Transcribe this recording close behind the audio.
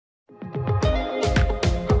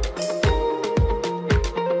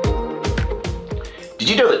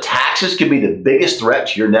you know that taxes can be the biggest threat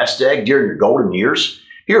to your nest egg during your golden years?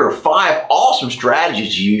 Here are 5 awesome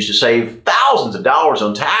strategies to use to save thousands of dollars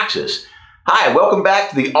on taxes. Hi, welcome back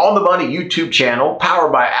to the On the Money YouTube channel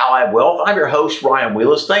powered by Allied Wealth. I'm your host, Ryan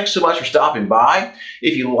Wheelis. Thanks so much for stopping by.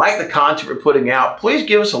 If you like the content we're putting out, please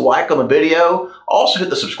give us a like on the video. Also hit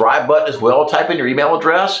the subscribe button as well. Type in your email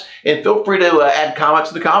address and feel free to add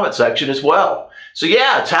comments in the comment section as well. So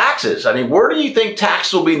yeah, taxes. I mean, where do you think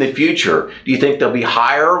taxes will be in the future? Do you think they'll be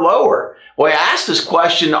higher or lower? Well, I ask this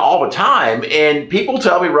question all the time, and people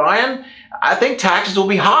tell me, Ryan, I think taxes will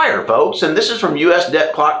be higher, folks. And this is from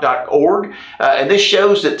usdebtclock.org, and this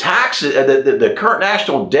shows that taxes, the current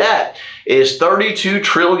national debt is $32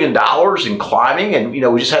 trillion and climbing. And, you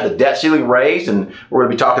know, we just had the debt ceiling raised, and we're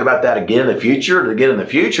going to be talking about that again in the future, And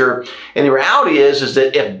the reality is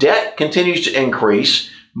that if debt continues to increase,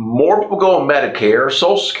 more people go on Medicare,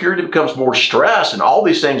 Social Security becomes more stressed, and all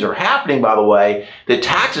these things are happening, by the way, that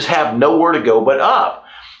taxes have nowhere to go but up.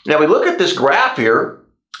 Now, we look at this graph here,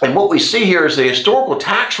 and what we see here is the historical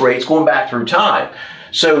tax rates going back through time.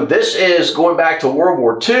 So this is going back to World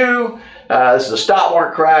War II. This is the stock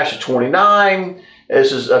market crash of 29.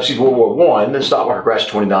 This is, World War I, then the stock market crash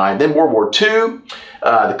of 29. Then World War II,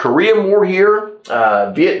 the Korean War here,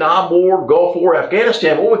 Vietnam War, Gulf War,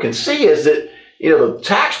 Afghanistan. What we can see is that the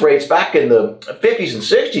tax rates back in the 50s and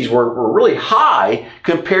 60s were really high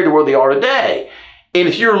compared to where they are today. And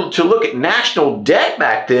if you're to look at national debt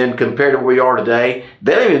back then compared to where we are today,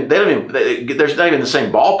 there's not even the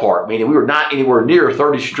same ballpark. Meaning we were not anywhere near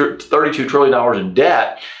 $32 trillion in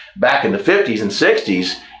debt back in the 50s and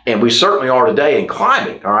 60s, and we certainly are today and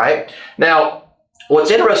climbing, all right? Now, what's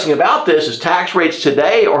interesting about this is tax rates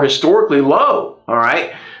today are historically low, all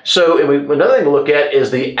right? So another thing to look at is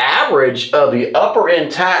the average of the upper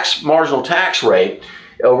end marginal tax rate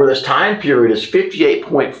over this time period is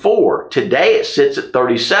 58.4. Today it sits at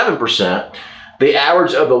 37%. The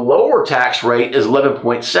average of the lower tax rate is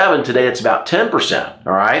 11.7. Today it's about 10%.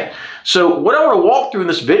 All right. So what I want to walk through in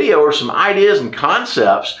this video are some ideas and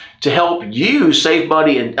concepts to help you save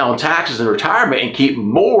money on taxes in retirement and keep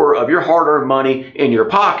more of your hard-earned money in your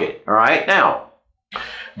pocket. All right. Now,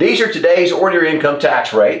 these are today's ordinary income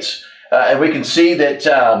tax rates. And we can see that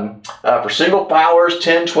for single filers,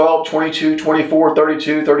 10, 12, 22, 24,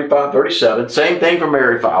 32, 35, 37. Same thing for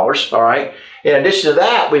married filers, all right? In addition to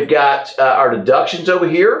that, we've got our deductions over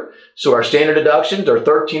here. So our standard deductions are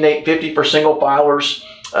 $13,850 for single filers,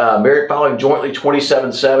 married filing jointly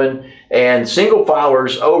 $27,700, and single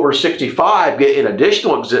filers over 65 get an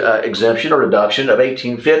additional exemption or deduction of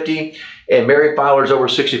 $1,850. And married filers over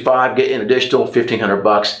 65 get an additional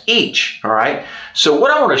 $1,500 each, all right? So what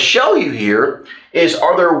I want to show you here is,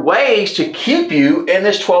 are there ways to keep you in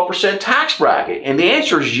this 12% tax bracket? And the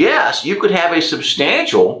answer is yes. You could have a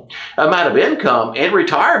substantial amount of income in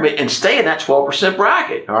retirement and stay in that 12%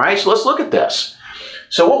 bracket, all right? So let's look at this.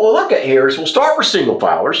 So what we'll look at here is we'll start with single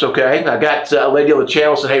filers, okay? I got a lady on the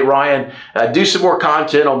channel said, hey, Ryan, do some more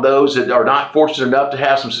content on those that are not fortunate enough to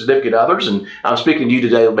have some significant others. And I'm speaking to you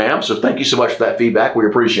today, ma'am, so thank you so much for that feedback. We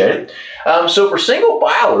appreciate it. So for single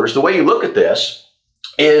filers, the way you look at this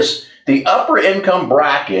is the upper income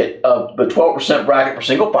bracket of the 12% bracket for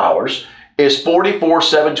single filers is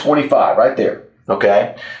 $44,725 right there,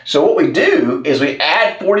 okay? So what we do is we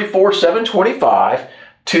add $44,725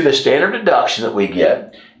 to the standard deduction that we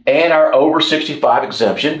get and our over 65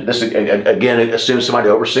 exemption. This again assumes somebody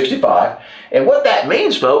over 65. And what that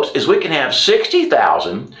means, folks, is we can have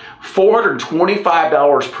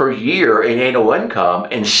 $60,425 per year in annual income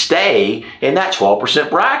and stay in that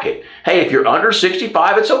 12% bracket. Hey, if you're under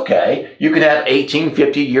 65, it's okay. You can have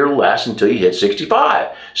 $1,850 a year less until you hit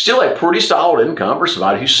 65. Still a pretty solid income for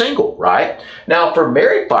somebody who's single, right? Now, for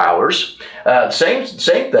married filers, same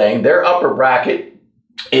thing. Their upper bracket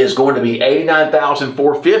is going to be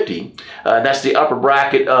 $89,450. That's the upper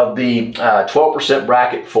bracket of the 12%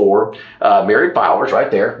 bracket for married filers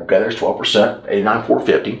right there. Okay, there's 12%,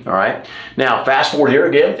 $89,450. All right. Now, fast forward here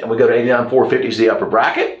again, and we go to $89,450 is the upper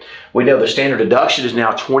bracket. We know the standard deduction is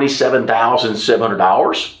now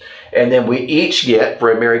 $27,700. And then we each get,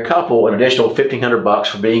 for a married couple, an additional $1,500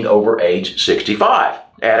 for being over age 65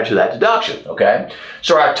 added to that deduction. Okay.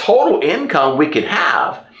 So our total income we can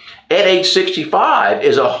have at age 65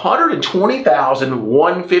 is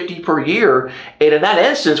 $120,150 per year, and in that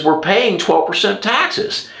instance, we're paying 12%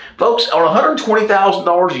 taxes. Folks, on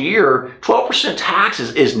 $120,000 a year, 12%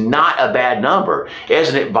 taxes is not a bad number. As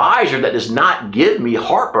an advisor, that does not give me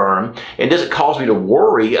heartburn and doesn't cause me to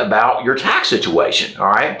worry about your tax situation, all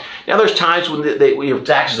right? Now, there's times when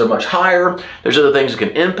taxes are much higher. There's other things that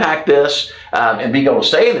can impact this and being able to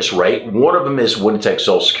stay in this rate. One of them is when it takes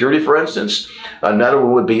Social Security, for instance. Another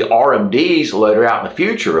one would be RMDs later out in the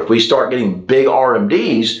future. If we start getting big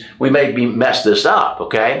RMDs, we may mess this up,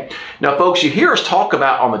 okay? Now, folks, you hear us talk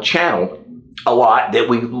about on the channel a lot that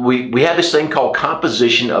we have this thing called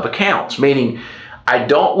composition of accounts, meaning I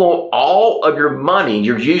don't want all of your money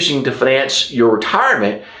you're using to finance your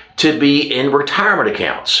retirement to be in retirement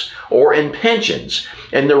accounts or in pensions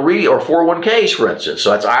and or 401ks, for instance.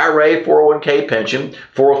 So that's IRA, 401k, pension,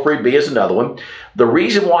 403b is another one. The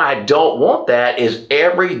reason why I don't want that is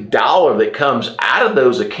every dollar that comes out of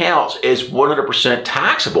those accounts is 100%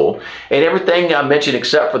 taxable, and everything I mentioned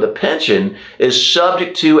except for the pension is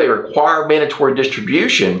subject to a required mandatory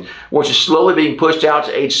distribution, which is slowly being pushed out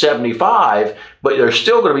to age 75, but there's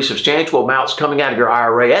still going to be substantial amounts coming out of your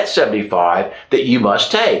IRA at 75 that you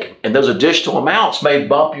must take, and those additional amounts may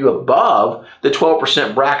bump you above the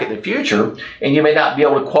 12% bracket in the future, and you may not be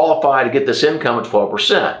able to qualify to get this income at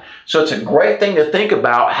 12%. So it's a great thing to think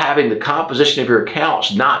about, having the composition of your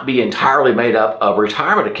accounts not be entirely made up of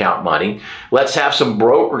retirement account money. Let's have some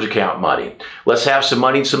brokerage account money. Let's have some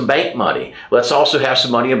money in some bank money. Let's also have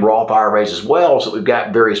some money in Roth IRAs as well, so that we've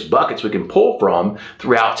got various buckets we can pull from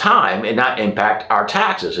throughout time and not impact our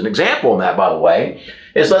taxes. An example on that, by the way,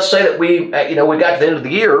 is let's say that we got to the end of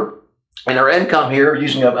the year and our income here,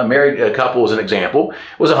 using a married couple as an example,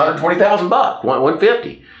 was $120,000,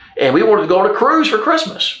 $150. And we wanted to go on a cruise for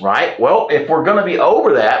Christmas, right? Well, if we're going to be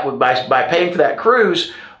over that by paying for that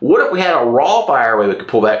cruise, what if we had a Roth IRA we could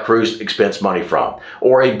pull that cruise expense money from,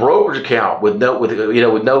 or a brokerage account with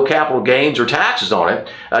no capital gains or taxes on it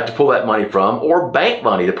to pull that money from, or bank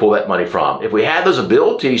money to pull that money from? If we had those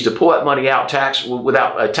abilities to pull that money out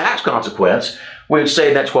without a tax consequence, we would stay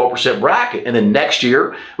in that 12% bracket. And then next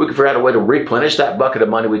year, we could figure out a way to replenish that bucket of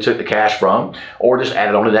money we took the cash from, or just add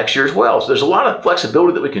it on to next year as well. So there's a lot of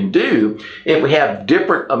flexibility that we can do if we have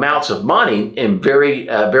different amounts of money in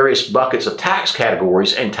various buckets of tax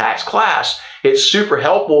categories and tax class. It's super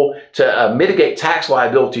helpful to mitigate tax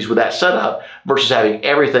liabilities with that setup versus having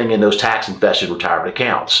everything in those tax-infested retirement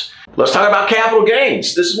accounts. Let's talk about capital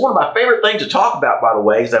gains. This is one of my favorite things to talk about, by the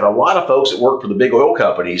way, is that a lot of folks that work for the big oil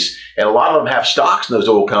companies, and a lot of them have stocks in those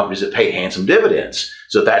oil companies that pay handsome dividends.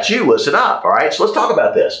 So if that's you, listen up, all right? So let's talk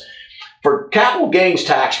about this. For capital gains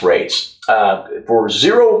tax rates, for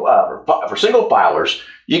single filers,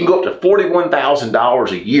 you can go up to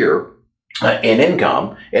 $41,000 a year in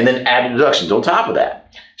income, and then add deductions on top of that.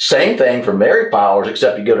 Same thing for married filers,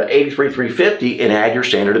 except you go to $83,350 and add your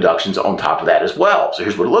standard deductions on top of that as well. So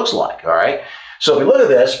here's what it looks like, all right? So if we look at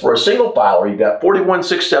this, for a single filer, you've got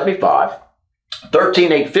 $41,675,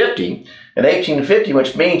 $13,850, and $18,050,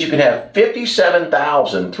 which means you can have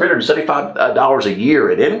 $57,375 a year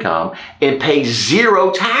in income and pay zero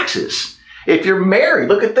taxes. If you're married,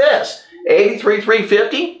 look at this,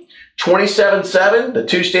 $83,350, $27,700, the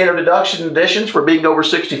two standard deduction additions for being over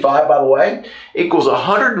 65, by the way, equals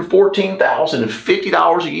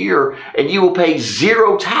 $114,050 a year, and you will pay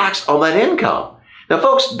zero tax on that income. Now,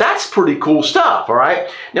 folks, that's pretty cool stuff, all right?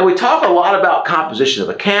 Now, we talk a lot about composition of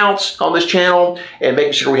accounts on this channel and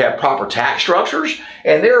making sure we have proper tax structures,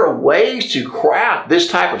 and there are ways to craft this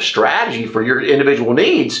type of strategy for your individual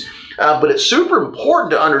needs, but it's super important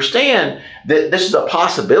to understand that this is a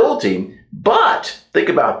possibility. But think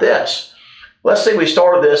about this. Let's say we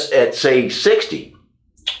started this at, say, 60,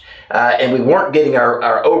 and we weren't getting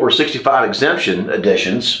our over 65 exemption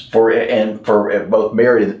additions for both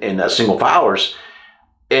married and single filers.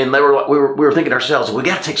 And we were thinking to ourselves, we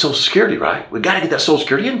got to take Social Security, right? We got to get that Social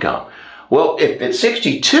Security income. Well, if at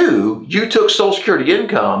 62 you took Social Security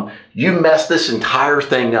income, you messed this entire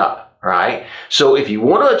thing up. Right? So if you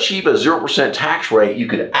want to achieve a 0% tax rate, you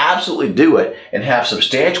could absolutely do it and have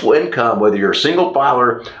substantial income, whether you're a single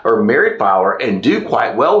filer or a married filer, and do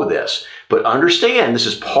quite well with this. But understand, this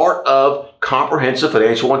is part of comprehensive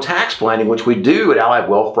financial and tax planning, which we do at Allied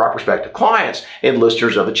Wealth for our prospective clients and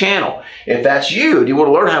listeners of the channel. If that's you and you want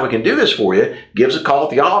to learn how we can do this for you, give us a call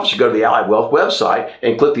at the office or go to the Allied Wealth website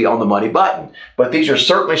and click the On the Money button. But these are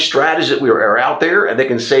certainly strategies that are out there, and they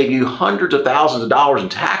can save you hundreds of thousands of dollars in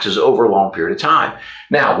taxes over a long period of time.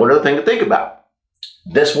 Now, one other thing to think about.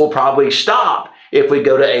 This will probably stop if we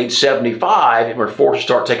go to age 75 and we're forced to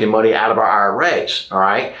start taking money out of our IRAs, all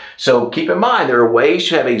right? So keep in mind, there are ways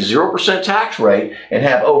to have a 0% tax rate and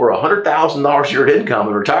have over $100,000 a year in income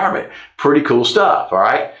in retirement. Pretty cool stuff, all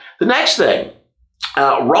right? The next thing,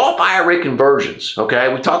 Roth IRA conversions,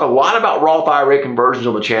 okay? We talk a lot about Roth IRA conversions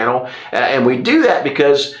on the channel, and we do that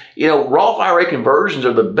because, you know, Roth IRA conversions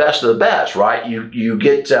are the best of the best, right? You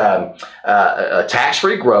get a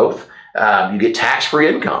tax-free growth, you get tax-free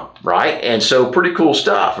income, right? And so pretty cool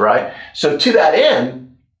stuff, right? So to that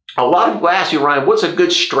end, a lot of people ask you, Ryan, what's a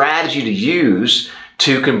good strategy to use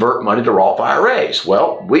to convert money to Roth IRAs?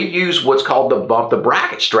 Well, we use what's called the bump the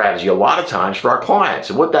bracket strategy a lot of times for our clients.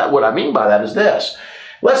 And what I mean by that is this.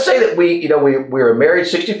 Let's say that we were married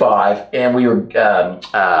 65 and we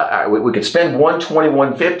could spend 120,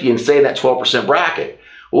 150 and stay in that 12% bracket.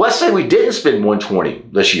 Well, let's say we didn't spend 120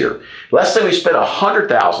 this year. Let's say we spent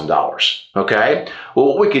 $100,000, okay? Well,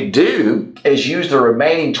 what we could do is use the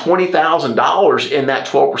remaining $20,000 in that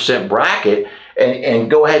 12% bracket and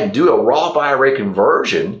go ahead and do a Roth IRA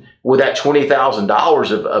conversion with that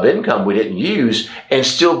 $20,000 of income we didn't use and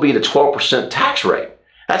still be at a 12% tax rate.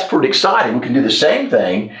 That's pretty exciting. We can do the same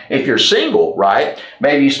thing if you're single, right?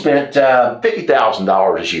 Maybe you spent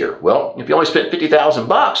 $50,000 this year. Well, if you only spent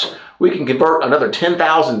 $50,000, we can convert another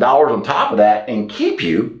 $10,000 on top of that and keep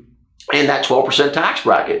you in that 12% tax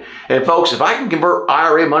bracket. And folks, if I can convert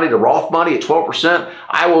IRA money to Roth money at 12%,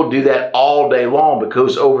 I will do that all day long,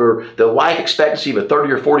 because over the life expectancy of a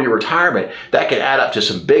 30 or 40-year retirement, that can add up to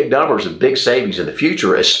some big numbers and big savings in the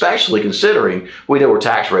future, especially considering we know where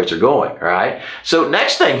tax rates are going, all right? So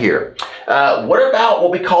next thing here, what about what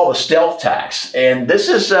we call the stealth tax? And this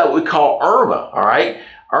is what we call IRMA, all right?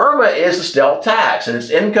 IRMA is the stealth tax, and it's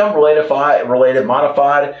income-related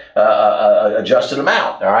modified adjusted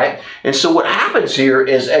amount, all right? And so what happens here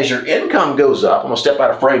is as your income goes up, I'm going to step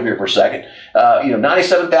out of frame here for a second,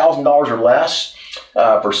 $97,000 or less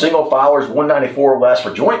for single filers, $194,000 or less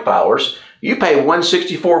for joint filers, you pay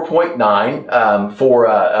 $164.9 for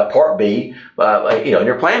Part B, in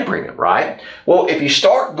your plan premium, right? Well, if you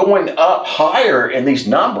start going up higher in these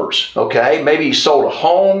numbers, okay, maybe you sold a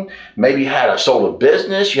home, maybe you sold a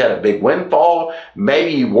business, you had a big windfall,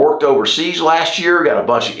 maybe you worked overseas last year, got a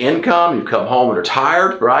bunch of income, you come home and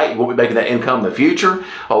retired, right? You won't be making that income in the future.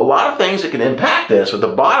 A lot of things that can impact this, but the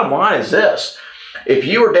bottom line is this. If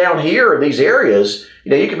you are down here in these areas,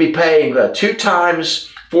 you could be paying 2 times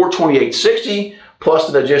 $428.60 plus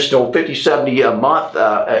an additional $50.70 a month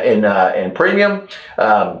in premium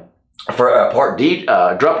for a Part D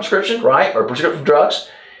drug prescription, right, or prescription drugs.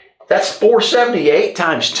 That's $478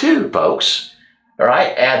 times 2, folks. All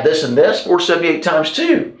right, add this and this, $478 times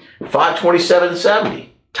 2, $527.70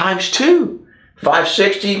 times 2,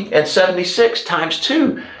 $560.76 times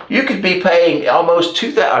 2. You could be paying almost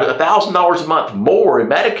 $1,000 a month more in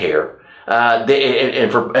Medicare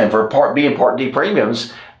and for Part B and Part D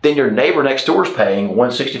premiums than your neighbor next door is paying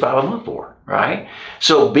 $165 a month for, right?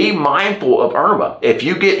 So be mindful of IRMA. If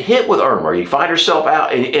you get hit with IRMA, or you find yourself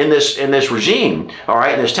out in this regime, all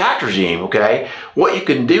right, in this tax regime, okay, what you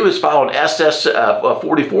can do is file an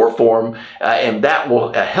SS-44 form, and that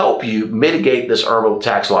will help you mitigate this IRMA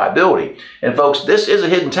tax liability. And folks, this is a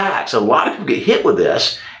hidden tax. A lot of people get hit with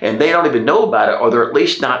this, and they don't even know about it, or they're at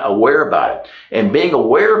least not aware about it. And being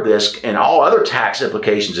aware of this and all other tax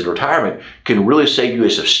implications in retirement can really save you a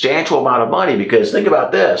substantial amount of money, because think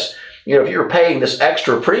about this. If you're paying this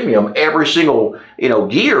extra premium every single,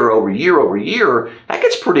 year over year, that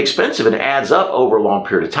gets pretty expensive and adds up over a long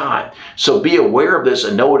period of time. So be aware of this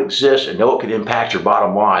and know it exists and know it can impact your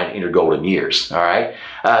bottom line in your golden years, all right?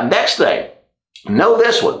 Next thing, know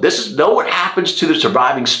this one. Know what happens to the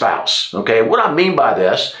surviving spouse, okay? What I mean by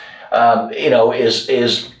this,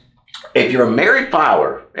 is if you're a married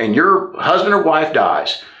filer and your husband or wife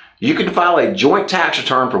dies, you can file a joint tax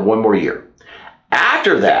return for 1 more year.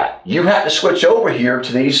 After that, you have to switch over here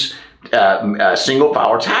to these single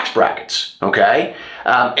filer tax brackets, okay?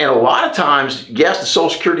 And a lot of times, yes, the Social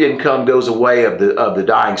Security income goes away of the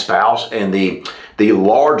dying spouse, and the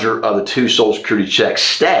larger of the 2 Social Security checks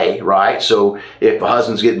stay, right? So if the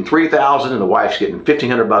husband's getting $3,000 and the wife's getting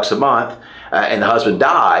 $1,500 a month, and the husband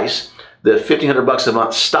dies, the $1,500 a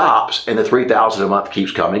month stops and the $3,000 a month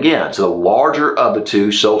keeps coming in. So the larger of the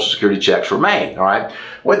 2 Social Security checks remain, all right?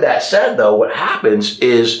 With that said, though, what happens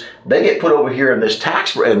is they get put over here in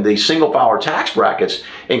these single filer tax brackets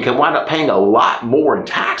and can wind up paying a lot more in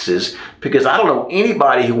taxes, because I don't know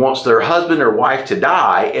anybody who wants their husband or wife to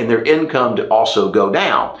die and their income to also go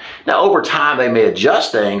down. Now, over time, they may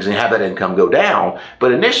adjust things and have that income go down,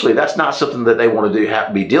 but initially, that's not something that they want to have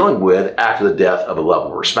to be dealing with after the death of a loved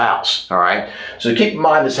one or spouse, all right? So keep in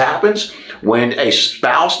mind this happens. When a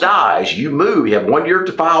spouse dies, you have 1 year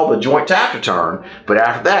to file the joint tax return, but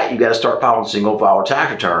after that, you got to start filing single filer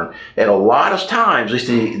tax return. And a lot of times,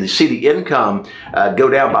 they see the income go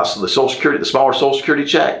down by the Social Security, the smaller Social Security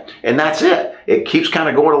check, and that's it. it keeps kind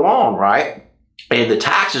of going along, right? And the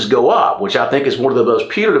taxes go up, which I think is one of the most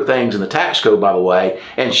punitive things in the tax code, by the way,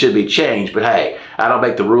 and should be changed. But hey, I don't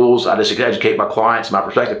make the rules. I just educate my clients, my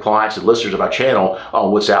prospective clients, and listeners of my channel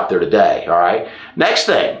on what's out there today. All right. Next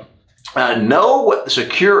thing, know what the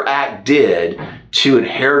Secure Act did to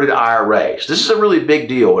inherited IRAs. This is a really big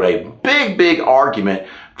deal and a big argument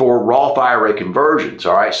for Roth IRA conversions.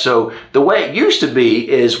 All right. So the way it used to be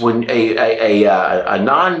is when a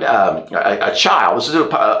child, this is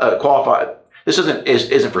a qualified. This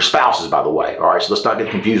isn't for spouses, by the way. All right, so let's not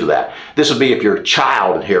get confused with that. This would be if your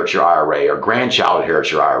child inherits your IRA or grandchild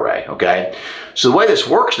inherits your IRA. Okay, so the way this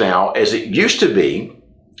works now is it used to be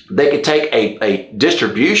they could take a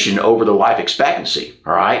distribution over the life expectancy.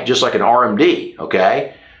 All right, just like an RMD.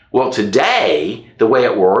 Okay. Well, today the way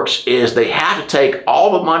it works is they have to take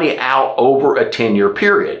all the money out over a 10-year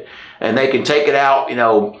period, and they can take it out.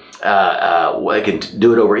 They can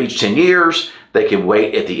do it over each 10 years. They can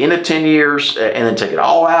wait at the end of 10 years and then take it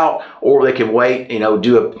all out, or they can wait,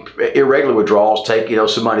 do irregular withdrawals, take,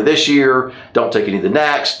 some money this year, don't take any the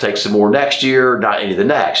next, take some more next year, not any the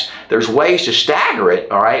next. There's ways to stagger it,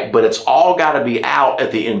 all right, but it's all got to be out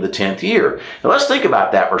at the end of the 10th year. Now let's think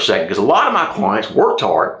about that for a second, because a lot of my clients worked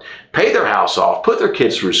hard, paid their house off, put their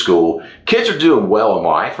kids through school. Kids are doing well in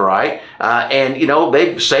life, right? And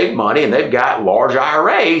they've saved money and they've got large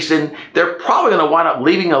IRAs, and they're probably going to wind up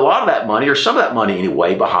leaving a lot of that money, or some of that money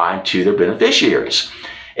anyway, behind to their beneficiaries.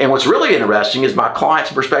 And what's really interesting is my clients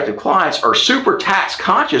and prospective clients are super tax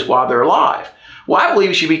conscious while they're alive. Well, I believe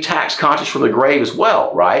you should be tax conscious from the grave as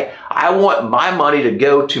well, right? I want my money to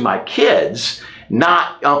go to my kids,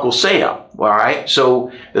 not Uncle Sam. All right.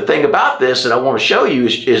 So the thing about this that I want to show you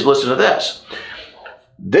is listen to this.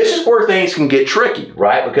 This is where things can get tricky,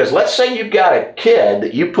 right? Because let's say you've got a kid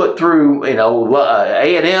that you put through,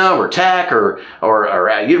 A&M or Tech or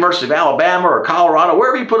University of Alabama or Colorado,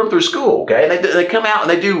 wherever you put them through school, okay? They come out and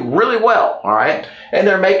they do really well, all right? And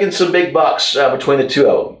they're making some big bucks between the two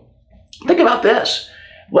of them. Think about this.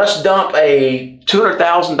 Let's dump a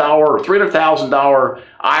 $200,000 or $300,000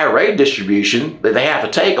 IRA distribution that they have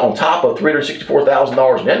to take on top of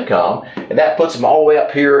 $364,000 in income, and that puts them all the way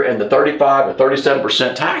up here in the 35 to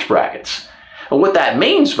 37% tax brackets. And what that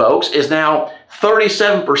means, folks, is now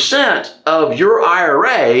 37% of your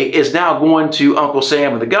IRA is now going to Uncle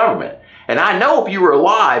Sam and the government. And I know if you were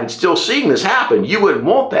alive and still seeing this happen, you wouldn't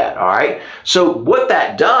want that, all right? So what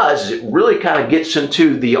that does is it really kind of gets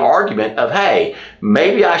into the argument of, hey,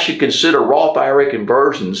 maybe I should consider Roth IRA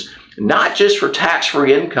conversions, not just for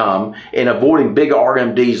tax-free income and avoiding big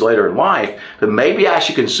RMDs later in life, but maybe I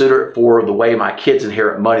should consider it for the way my kids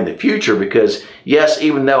inherit money in the future, because yes,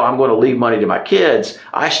 even though I'm going to leave money to my kids,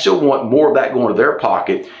 I still want more of that going to their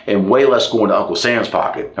pocket and way less going to Uncle Sam's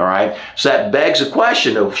pocket, all right? So that begs the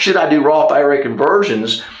question of, should I do Roth IRA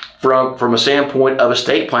conversions from a standpoint of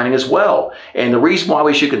estate planning as well? And the reason why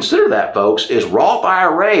we should consider that, folks, is Roth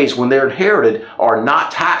IRAs, when they're inherited, are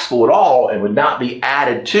not taxable at all and would not be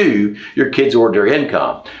added to your kids' ordinary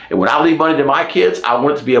income. And when I leave money to my kids, I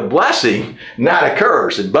want it to be a blessing, not a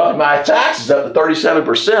curse. And bumping my taxes up to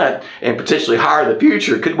 37% and potentially higher in the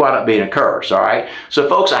future could wind up being a curse, all right? So,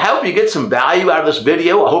 folks, I hope you get some value out of this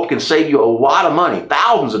video. I hope it can save you a lot of money,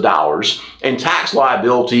 thousands of dollars in tax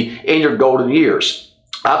liability in your golden years.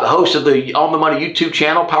 I'm the host of the On the Money YouTube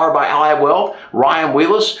channel powered by Allied Wealth, Ryan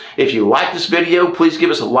Wheelis. If you like this video, please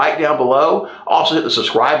give us a like down below. Also hit the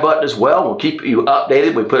subscribe button as well. We'll keep you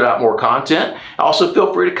updated when we put out more content. Also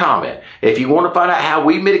feel free to comment. If you want to find out how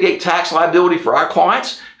we mitigate tax liability for our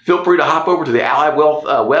clients, feel free to hop over to the Allied Wealth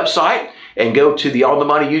website and go to the On the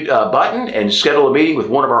Money button and schedule a meeting with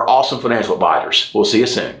one of our awesome financial advisors. We'll see you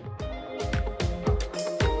soon.